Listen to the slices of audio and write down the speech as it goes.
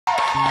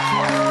Bayan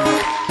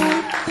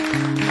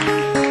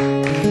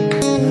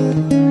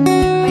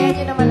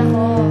nyo naman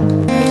ako.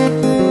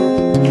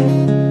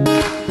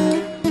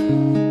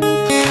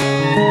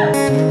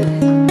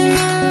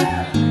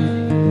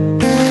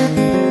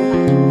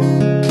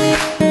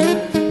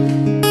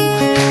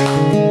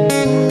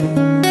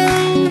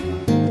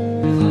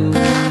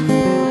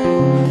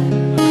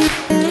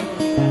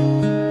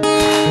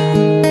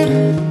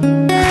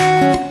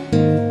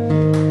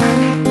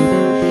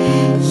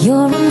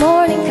 You're a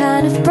morning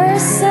kind of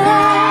person.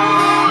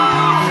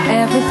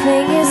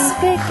 Everything is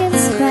spick and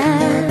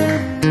span.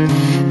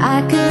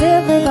 I could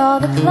live with all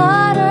the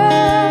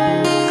clutter.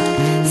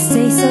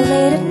 Stay so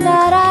late at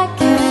night I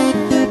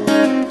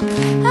can.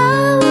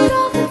 I would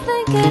often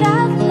think it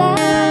out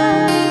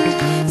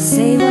loud.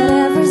 Say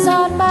whatever's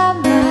on my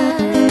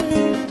mind.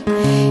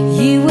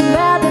 You would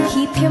rather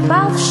keep your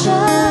mouth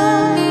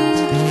shut.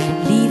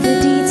 Leave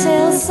the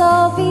details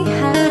all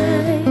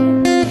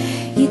behind.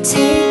 You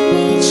take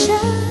me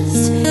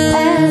just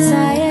as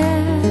I am.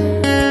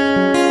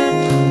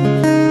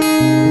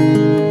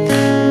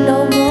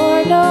 No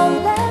more, no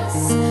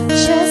less,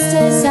 just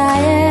as I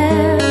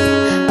am.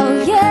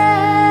 Oh yeah.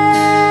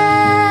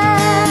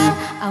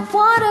 I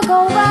wanna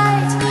go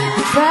right,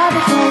 I'd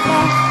rather go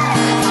left.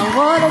 I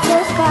wanna go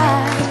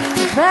fight,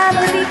 I'd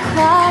rather be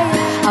quiet.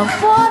 I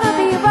wanna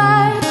be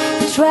right,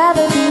 I'd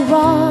rather be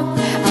wrong.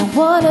 I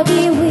wanna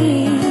be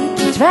weak,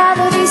 I'd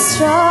rather be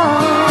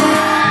strong.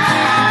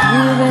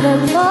 Moving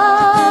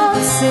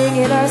along,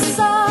 singing our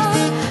song,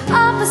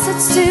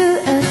 opposites to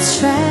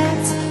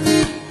attract,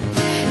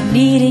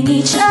 needing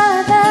each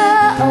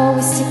other,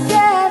 always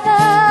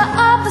together,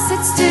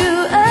 opposites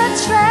to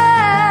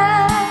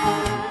attract.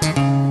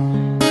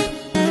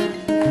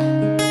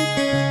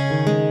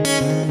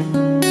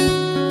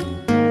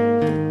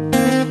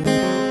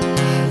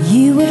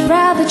 You would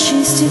rather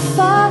choose to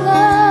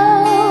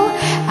follow,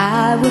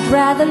 I would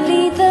rather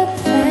lead the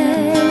play.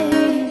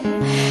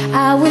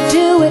 I would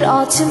do it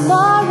all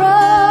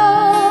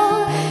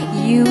tomorrow,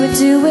 you would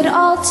do it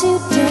all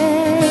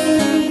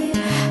today.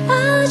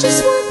 I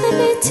just want the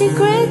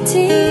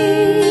nitty-gritty.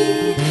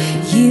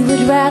 You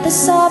would rather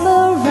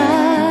summarize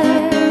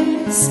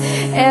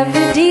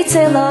every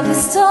detail of the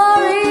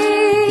story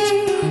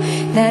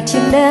that you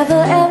never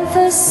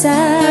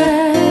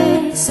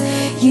emphasize.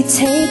 You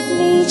take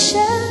me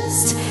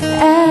just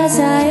as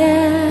I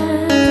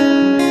am.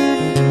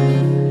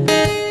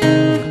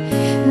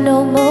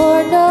 No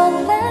more,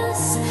 no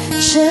less,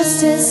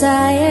 just as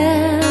I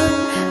am.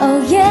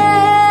 Oh yeah.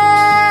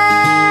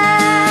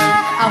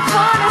 I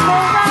wanna go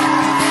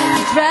right,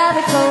 I'd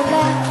rather go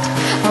left.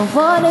 I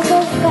wanna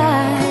go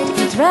fight,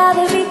 I'd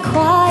rather be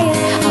quiet.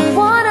 I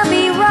wanna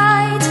be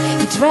right,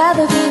 I'd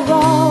rather be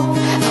wrong.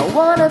 I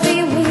wanna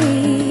be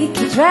weak,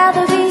 I'd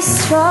rather be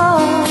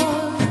strong.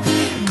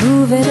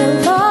 Moving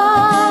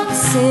along,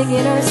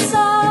 singing our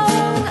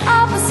song,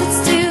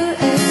 opposites to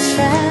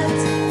attract,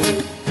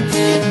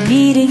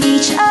 needing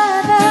each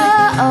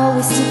other,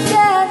 always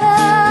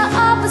together,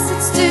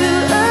 opposites to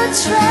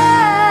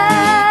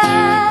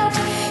attract.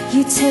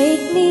 You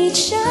take me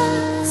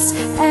just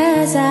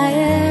as I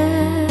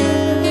am.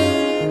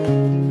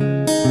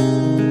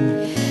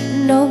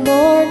 No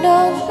more,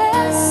 no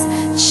less,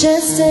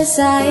 just as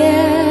I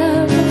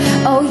am.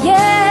 Oh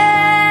yeah.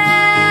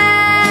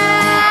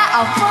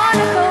 I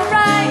wanna go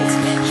right,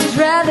 I'd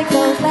rather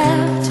go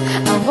left.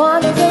 I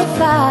wanna go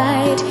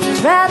fight,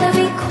 I'd rather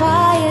be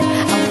quiet.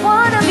 I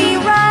wanna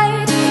be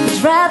right, I'd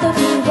rather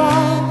be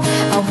wrong.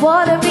 I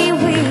wanna be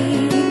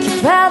weak, I'd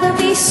rather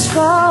be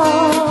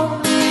strong.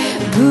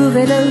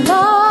 Moving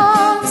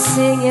along,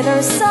 singing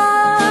our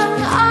song,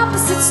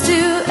 opposites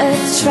to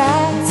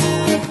attract,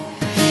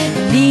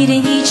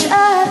 needing each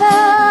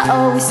other,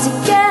 always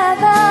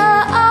together,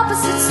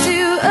 opposites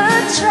to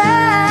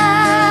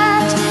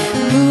attract.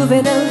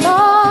 Moving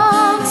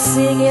along,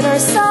 singing our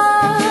song.